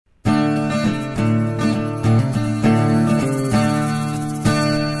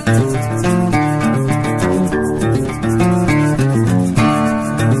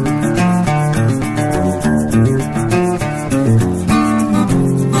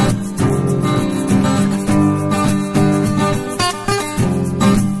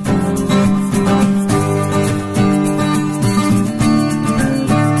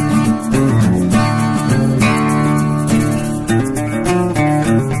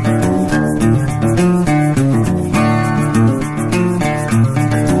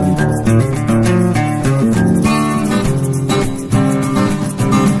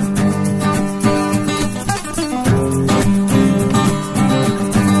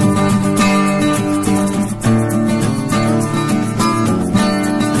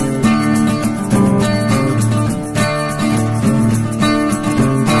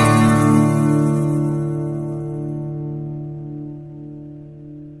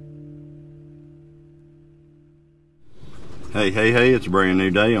Hey, it's a brand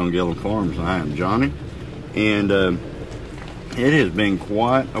new day on Gillum Farms. I am Johnny, and it has been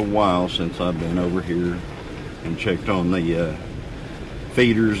quite a while since I've been over here and checked on the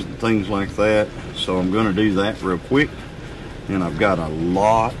feeders and things like that, so I'm going to do that real quick. And I've got a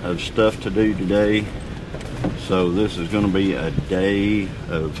lot of stuff to do today, so this is going to be a day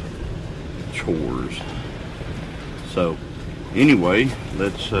of chores. So anyway,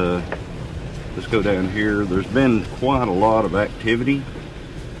 let's go down here. There's been quite a lot of activity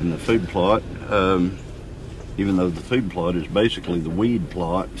in the food plot, even though the food plot is basically the weed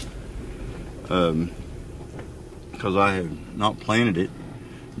plot, because I have not planted it.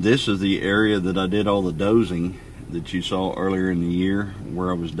 This is the area that I did all the dozing that you saw earlier in the year, where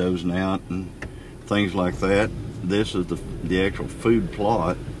I was dozing out and things like that. This is the actual food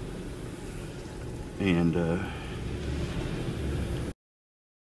plot, and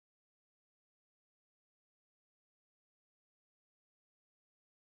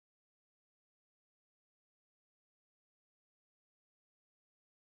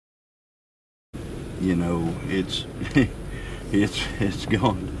you know, it's it's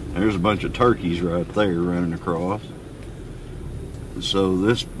gone. There's a bunch of turkeys right there running across. So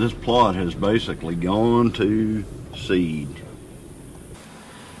this plot has basically gone to seed.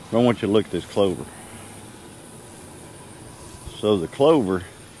 I want you to look at this clover. So the clover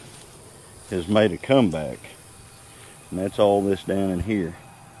has made a comeback, and that's all this down in here.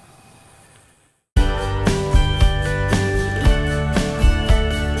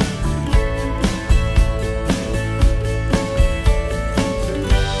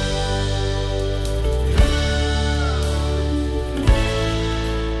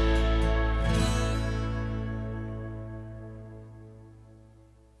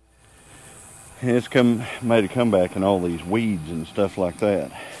 And it's made a comeback in all these weeds and stuff like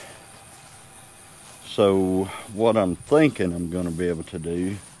that. So what I'm thinking I'm going to be able to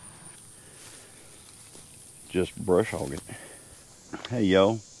do, just brush hog it. Hey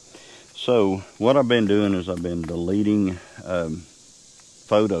y'all. So what I've been doing is I've been deleting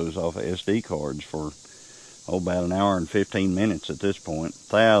photos off of SD cards for about an hour and 15 minutes at this point.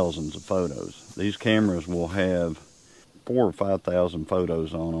 Thousands of photos. These cameras will have 4,000 or 5,000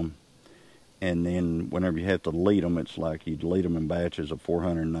 photos on them. And then whenever you have to delete them, it's like you delete them in batches of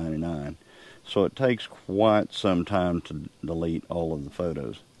 499. So it takes quite some time to delete all of the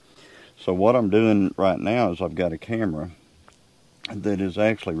photos. So what I'm doing right now is I've got a camera that is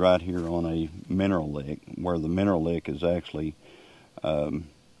actually right here on a mineral lick, where the mineral lick is actually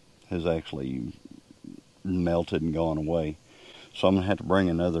has actually melted and gone away. So I'm gonna have to bring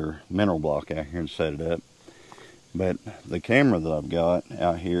another mineral block out here and set it up. But the camera that I've got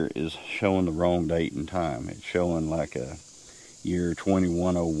out here is showing the wrong date and time. It's showing like a year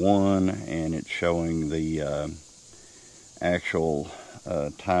 2101, and it's showing the actual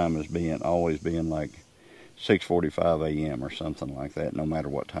time as always being like 6:45 a.m. or something like that, no matter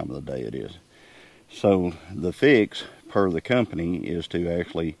what time of the day it is. So the fix, per the company, is to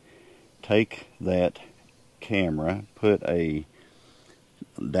actually take that camera,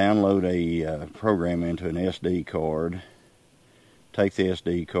 download a program into an SD card, take the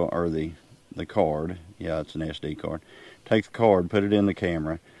SD card, or the card, yeah, it's an SD card, take the card, put it in the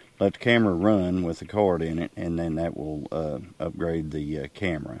camera, let the camera run with the card in it, and then that will upgrade the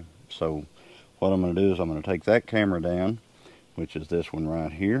camera. So what I'm going to do is I'm going to take that camera down, which is this one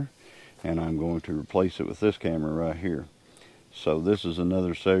right here, and I'm going to replace it with this camera right here. So this is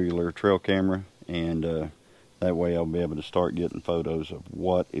another cellular trail camera, and that way I'll be able to start getting photos of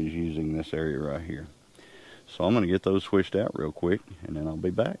what is using this area right here. So I'm going to get those switched out real quick, and then I'll be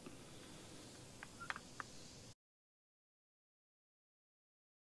back.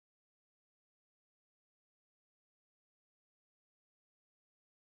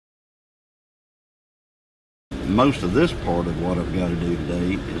 Most of this part of what I've got to do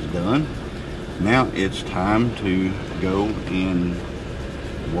today is done. Now it's time to go and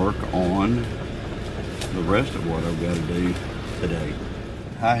work on the rest of what I've got to do today.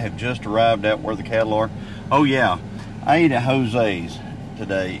 I have just arrived at where the cattle are. Oh yeah, I ate at Jose's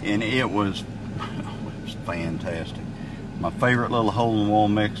today, and it was fantastic. My favorite little hole-in-the-wall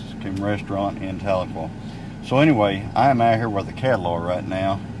Mexican restaurant in Tahlequah. So anyway, I am out here where the cattle are right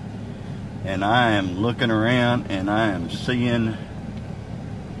now, and I am looking around, and I am seeing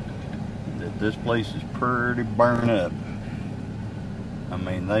that this place is pretty burned up. I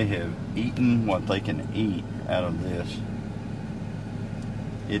mean, they have eaten what they can eat out of this.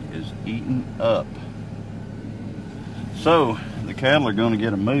 It is eaten up. So the cattle are going to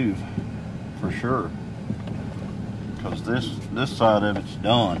get a move for sure, because this side of it's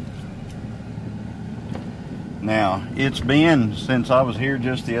done. Now, it's been since I was here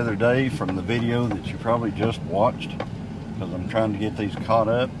just the other day from the video that you probably just watched, because I'm trying to get these caught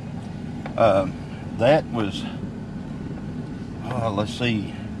up. That was, let's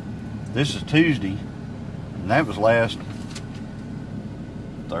see, this is Tuesday, and that was last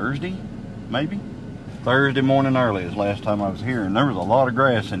Thursday, maybe? Thursday morning early is last time I was here, and there was a lot of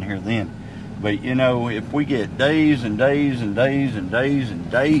grass in here then. But you know, if we get days and days and days and days and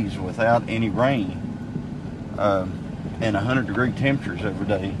days without any rain, and 100-degree temperatures every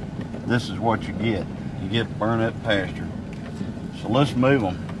day, this is what you get. You get burn up pasture. So let's move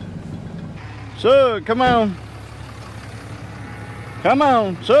them. Sug, come on. Come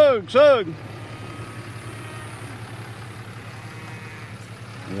on, Sug, Sug.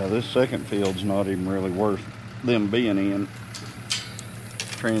 Yeah, this second field's not even really worth them being in.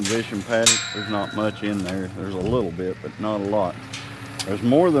 Transition paddock, there's not much in there. There's a little bit, but not a lot. There's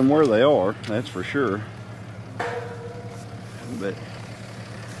more than where they are, that's for sure. But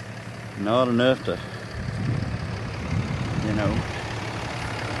not enough to, you know.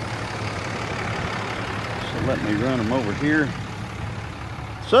 So let me run them over here.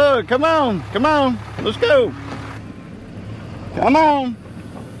 So, come on, let's go. Come on.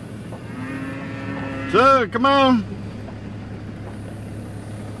 Sug, come on.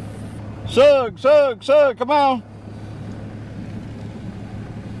 Sug, Sug, Sug, come on.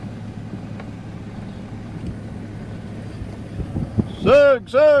 Sug,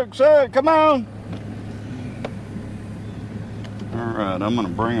 Sug, Sug, come on. All right, I'm gonna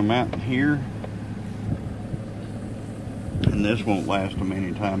bring them out in here. And this won't last them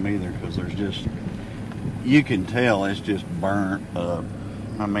any time either, because there's just, you can tell it's just burnt up.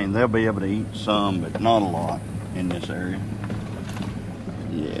 I mean, they'll be able to eat some, but not a lot in this area.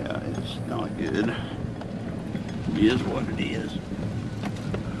 Yeah, it's not good. It is what it is.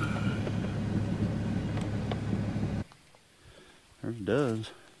 There's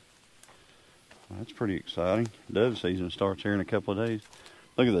doves. Well, that's pretty exciting. Dove season starts here in a couple of days.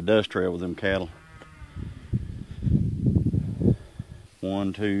 Look at the dust trail with them cattle.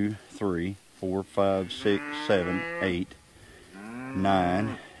 1, 2, 3, 4, 5, 6, 7, 8,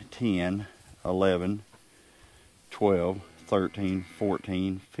 9, 10, 11, 12, 13,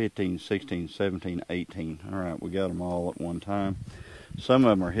 14, 15, 16, 17, 18. All right, we got them all at one time. Some of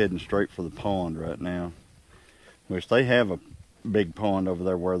them are heading straight for the pond right now, which they have a big pond over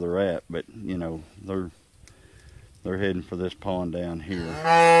there where they're at, but you know, they're heading for this pond down here.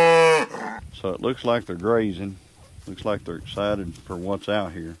 So it looks like they're grazing. Looks like they're excited for what's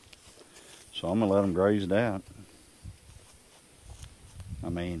out here. So I'm gonna let them graze it out. I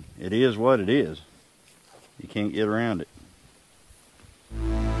mean, it is what it is. You can't get around it.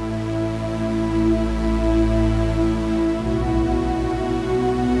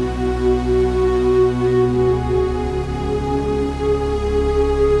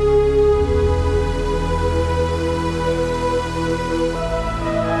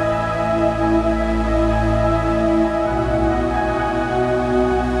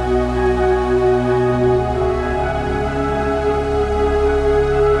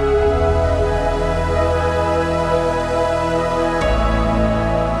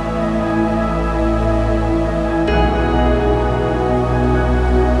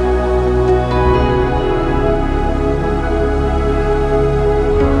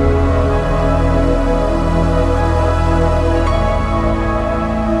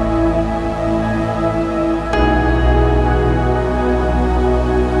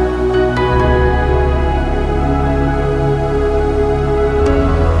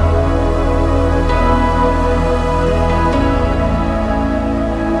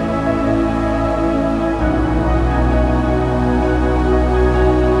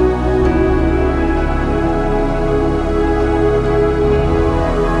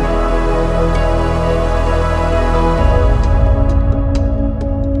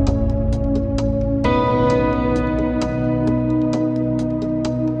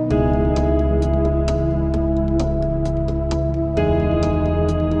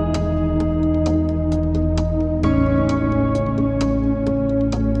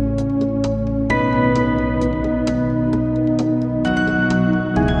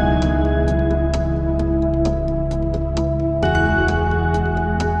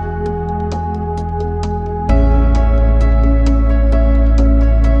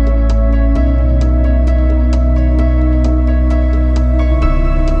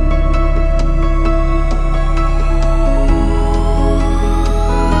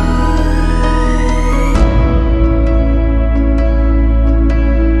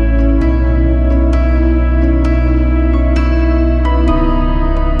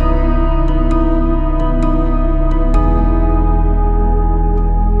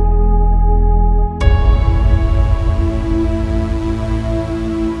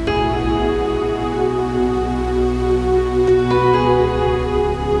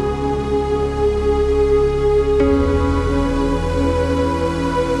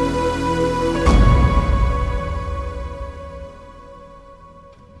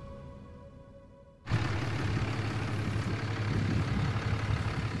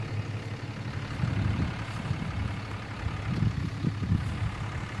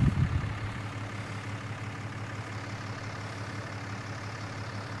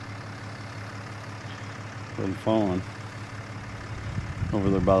 little fawn over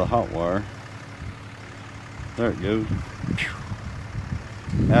there by the hot wire. There it goes.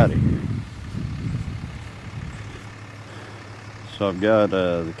 Out of here. So I've got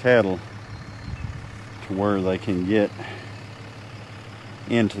the cattle to where they can get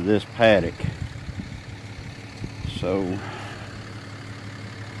into this paddock. So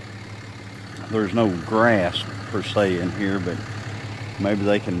there's no grass per se in here, but maybe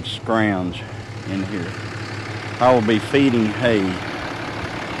they can scrounge in here. I will be feeding hay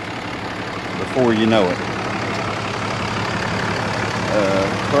before you know it.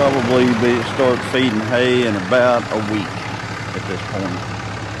 Probably start feeding hay in about a week at this point.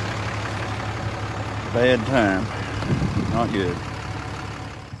 Bad time. Not good.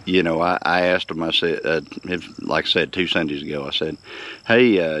 You know, I asked them, I said, like I said 2 Sundays ago, I said,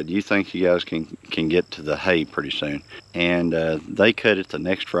 hey, do you think you guys can get to the hay pretty soon? And they cut it the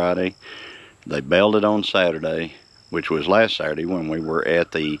next Friday. They baled it on Saturday, which was last Saturday when we were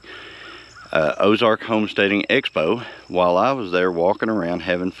at the Ozark Homesteading Expo. While I was there walking around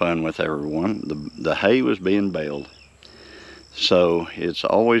having fun with everyone, the hay was being baled. So it's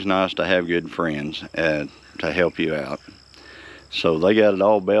always nice to have good friends to help you out. So they got it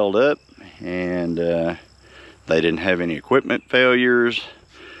all baled up, and they didn't have any equipment failures.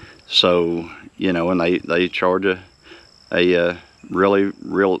 So, you know, and they charge a really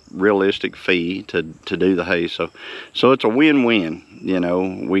realistic fee to do the hay. So it's a win-win. You know,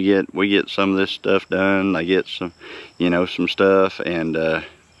 we get some of this stuff done. They get some, you know, some stuff, and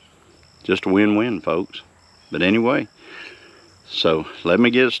just a win-win, folks. But anyway, so let me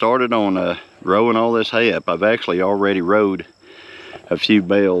get started on rowing all this hay up. I've actually already rowed a few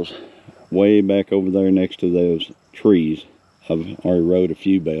bales way back over there next to those trees. I've already rode a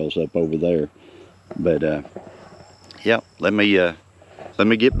few bales up over there. But yeah, let me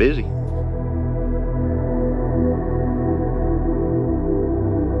get busy.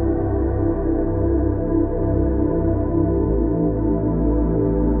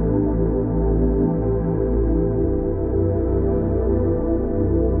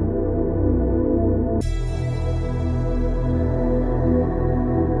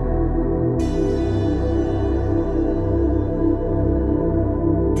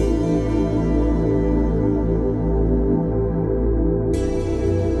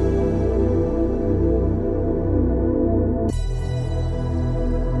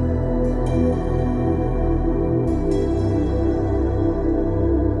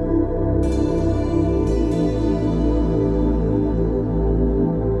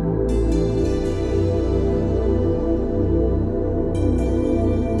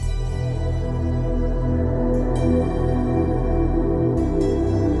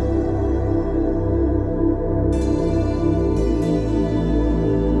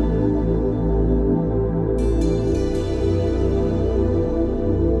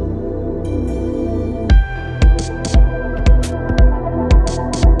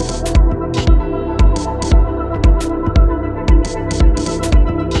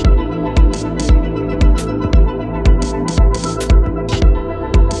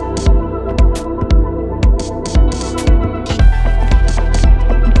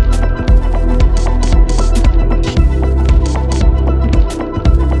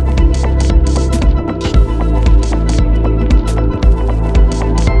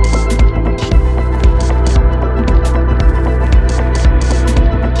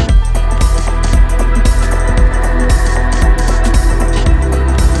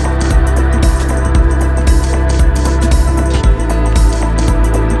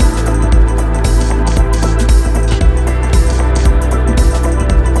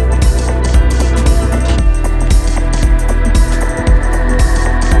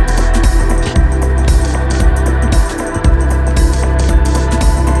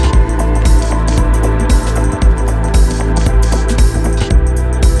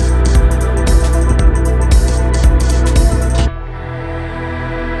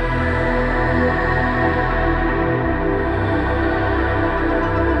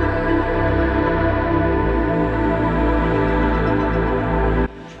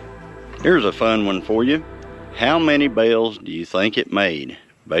 Here's a fun one for you. How many bales do you think it made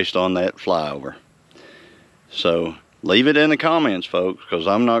based on that flyover? So leave it in the comments, folks, because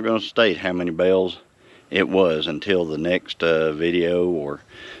I'm not going to state how many bales it was until the next video or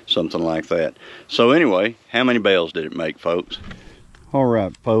something like that. So anyway, how many bales did it make, folks? All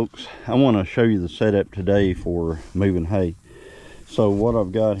right, folks, I want to show you the setup today for moving hay. So what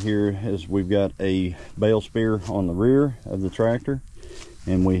I've got here is we've got a bale spear on the rear of the tractor,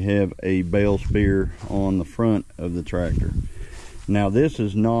 and we have a bale spear on the front of the tractor. Now this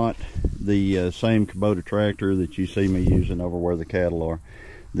is not the same Kubota tractor that you see me using over where the cattle are.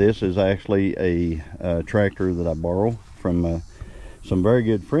 This is actually a tractor that I borrow from some very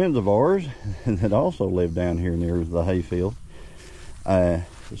good friends of ours that also live down here near the hayfield.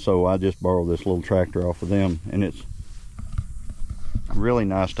 So I just borrowed this little tractor off of them, and it's really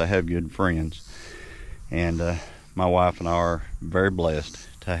nice to have good friends. And my wife and I are very blessed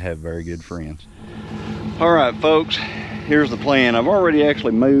to have very good friends. All right, folks, here's the plan. I've already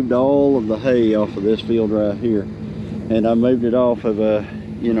actually moved all of the hay off of this field right here, and I moved it off of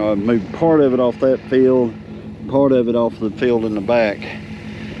I moved part of it off that field, part of it off the field in the back.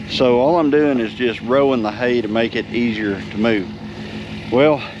 So all I'm doing is just rowing the hay to make it easier to move.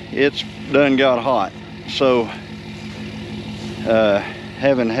 Well, it's done got hot, so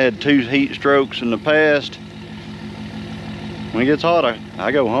having had 2 heat strokes in the past, when it gets hot,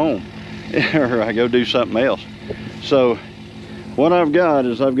 I go home or I go do something else. So what I've got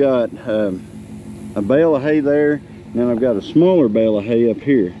is I've got a bale of hay there, and then I've got a smaller bale of hay up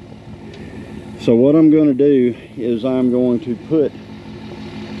here. So what I'm going to do is I'm going to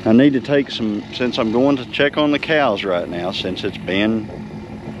I need to take some, since I'm going to check on the cows right now, since it's been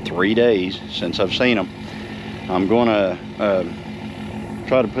 3 days since I've seen them, I'm going to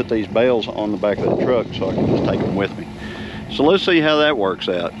try to put these bales on the back of the truck so I can just take them with me. So let's see how that works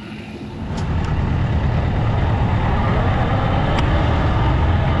out.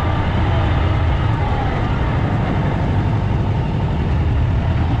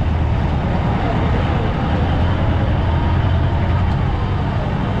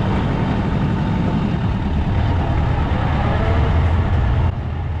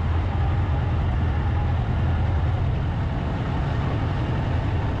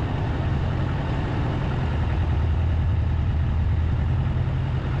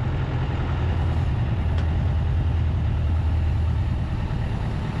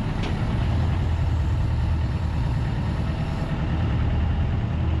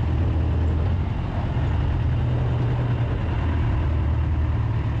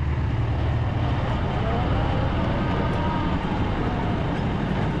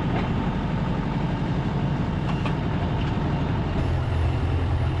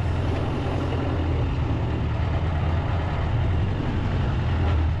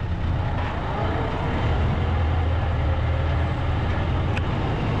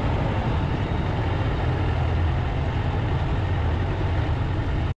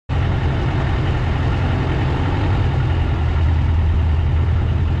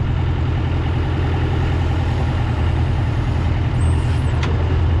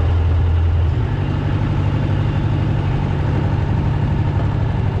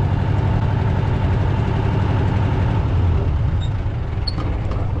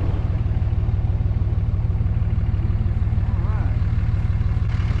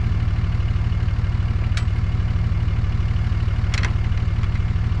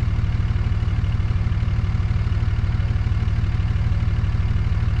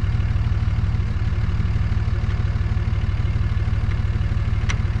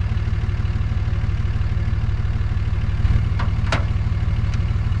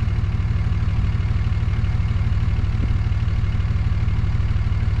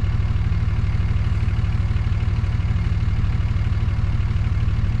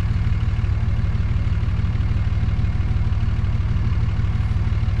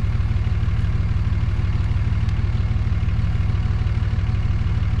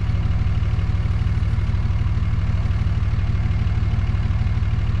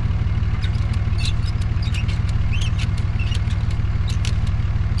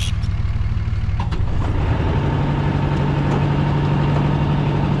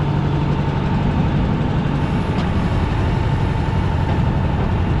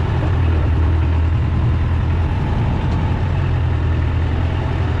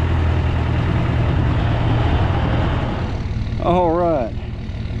 All right,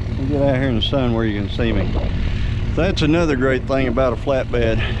 we'll get out here in the sun where you can see me. That's another great thing about a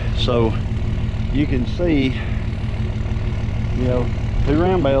flatbed. So you can see, 2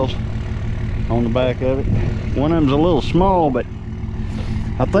 round bales on the back of it. One of them's a little small, but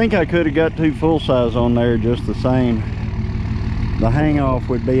I think I could have got 2 full size on there just the same. The hang off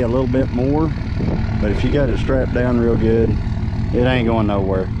would be a little bit more, but if you got it strapped down real good, it ain't going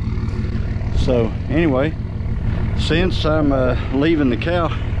nowhere. So anyway, since I'm leaving the cow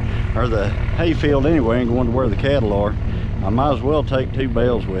or the hayfield anyway and going to where the cattle are, I might as well take 2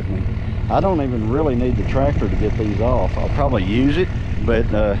 bales with me. I don't even really need the tractor to get these off. I'll probably use it, but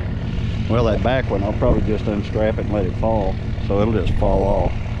well, that back one I'll probably just unstrap it and let it fall, so it'll just fall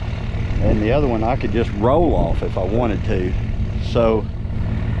off. And the other one I could just roll off if I wanted to. So,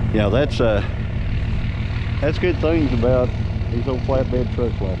 yeah, that's good things about these old flatbed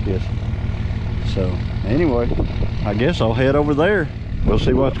trucks like this. So, anyway, I guess I'll head over there. We'll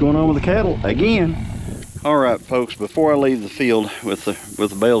see what's going on with the cattle again. All right, folks, before I leave the field with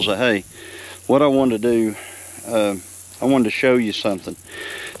the bales of hay, what I wanted to do, I wanted to show you something.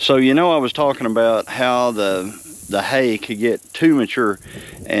 So, you know, I was talking about how the hay could get too mature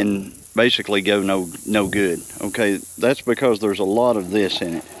and basically go no good. Okay, that's because there's a lot of this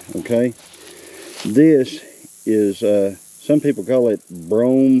in it. Okay, this is some people call it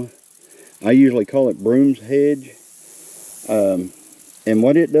brome. I usually call it broom's hedge. And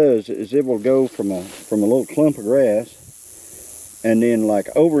what it does is it will go from a little clump of grass, and then like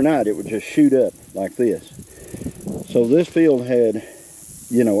overnight it would just shoot up like this. So this field had,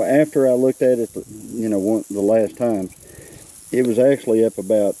 you know, after I looked at it, you know, the last time, it was actually up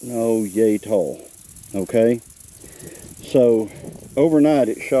about, oh, yay tall. Okay, so overnight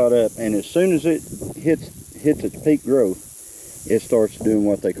it shot up, and as soon as it hits its peak growth, it starts doing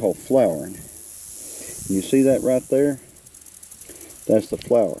what they call flowering. You see that right there? That's the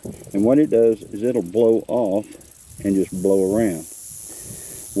flower. And what it does is it'll blow off and just blow around.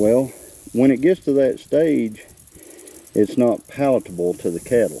 Well, when it gets to that stage, it's not palatable to the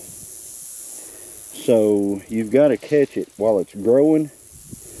cattle. So you've got to catch it while it's growing,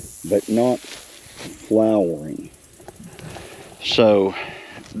 but not flowering. So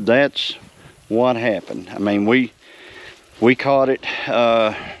that's what happened. I mean, we caught it.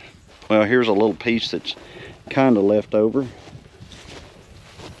 Well, here's a little piece that's kind of left over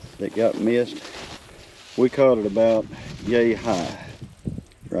that got missed. We caught it about yay high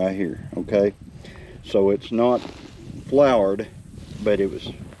right here. Okay, so it's not flowered, but it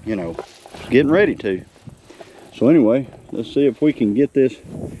was, you know, getting ready to. So anyway, let's see if we can get this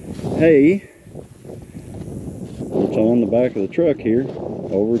hay that's on the back of the truck here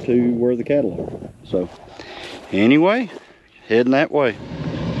over to where the cattle are. So anyway, heading that way.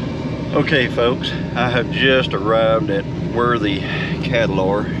 Okay, folks, I have just arrived at where the cattle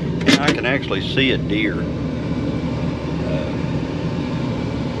are. I can actually see a deer.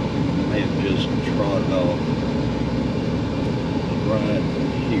 May have just trotted off right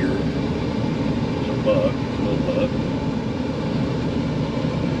here. It's a buck, a little buck.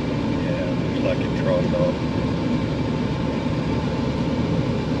 Yeah, looks like it trotted off.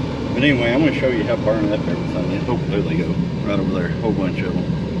 But anyway, I'm going to show you how burned up everything is. Oh, there they go, right over there, a whole bunch of them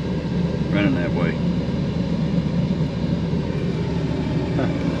running that way.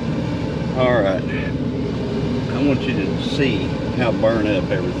 All right, I want you to see how burned up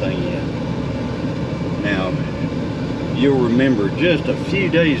everything is. Now, you'll remember just a few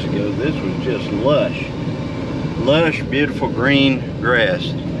days ago, this was just lush, beautiful green grass.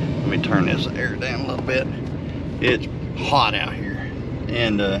 Let me turn this air down a little bit. It's hot out here,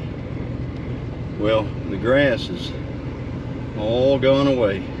 and well, the grass is all gone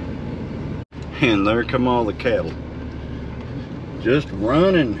away, and there come all the cattle just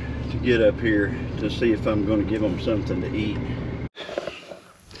running to get up here to see if I'm going to give them something to eat.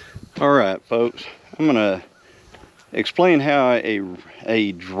 All right, folks, I'm going to explain how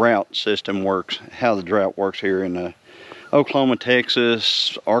a drought system works, how the drought works here in Oklahoma,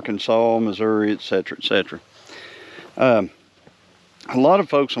 Texas, Arkansas, Missouri, etc., etc. A lot of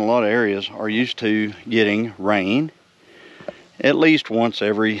folks in a lot of areas are used to getting rain at least once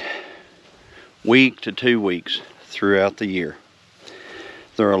every week to 2 weeks throughout the year.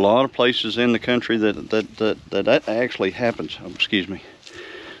 There are a lot of places in the country that actually happens. Oh, excuse me,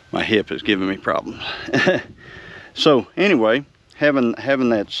 my hip is giving me problems. So anyway, having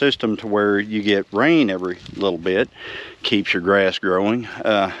that system to where you get rain every little bit keeps your grass growing.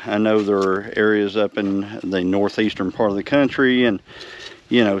 I know there are areas up in the northeastern part of the country, and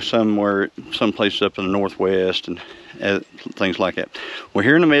you know, some places up in the northwest and things like that. Well,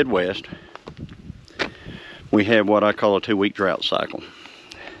 here in the Midwest, we have what I call a 2-week drought cycle.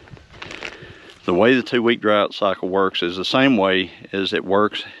 The way the 2-week drought cycle works is the same way as it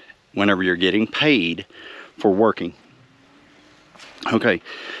works whenever you're getting paid for working. Okay,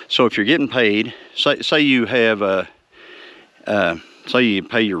 so if you're getting paid, say you have say you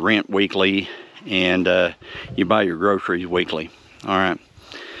pay your rent weekly and you buy your groceries weekly. All right,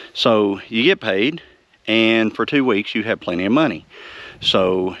 so you get paid, and for 2 weeks you have plenty of money,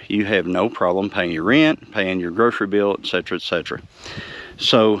 so you have no problem paying your rent, paying your grocery bill, etc., etc.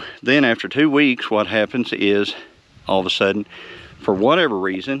 So then after 2 weeks, what happens is all of a sudden, for whatever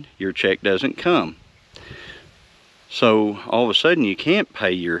reason, your check doesn't come. So all of a sudden you can't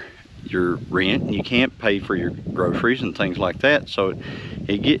pay your rent, and you can't pay for your groceries and things like that. So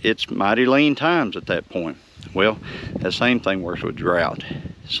it's mighty lean times at that point. Well, that same thing works with drought.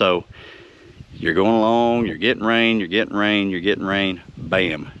 So you're going along, you're getting rain, you're getting rain, you're getting rain,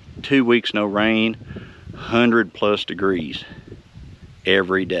 bam, 2 weeks no rain, 100+ degrees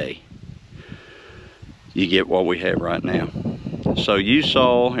every day. You get what we have right now. So you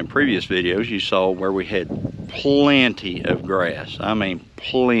saw in previous videos, you saw where we had plenty of grass. I mean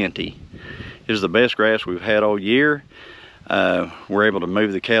plenty. It was the best grass we've had all year. We're able to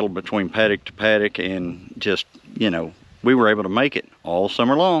move the cattle between paddock to paddock, and just, you know, we were able to make it all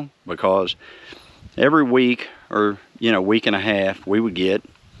summer long, because every week or, you know, week and a half we would get,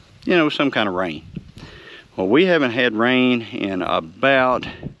 you know, some kind of rain. Well, we haven't had rain in about,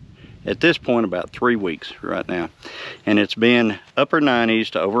 at this point, about 3 weeks right now, and it's been upper 90s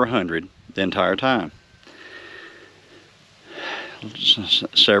to over 100 the entire time.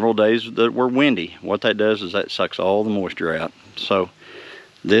 Several days that were windy. What that does is that sucks all the moisture out. So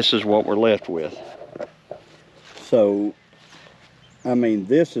this is what we're left with. So I mean,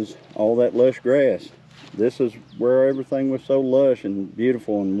 this is all that lush grass. This is where everything was so lush and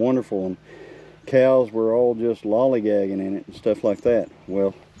beautiful and wonderful, and cows were all just lollygagging in it and stuff like that.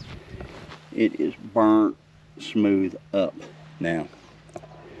 Well, it is burnt smooth up now.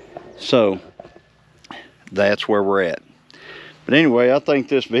 So that's where we're at. But anyway, I think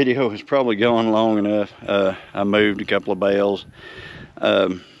this video has probably gone long enough. I moved a couple of bales,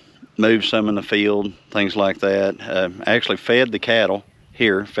 moved some in the field, things like that. I actually fed the cattle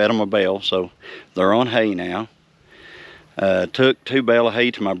here, fed them a bale, so they're on hay now. Took 2 bales of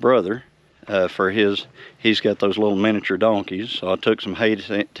hay to my brother for his, he's got those little miniature donkeys, so I took some hay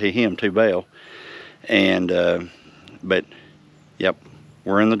to him, 2 bales. And, but, yep,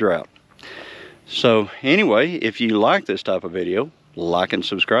 we're in the drought. So anyway, if you like this type of video, like and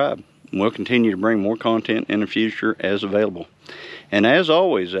subscribe. We'll continue to bring more content in the future as available. And as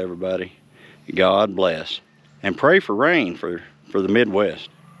always, everybody, God bless. And pray for rain for the Midwest.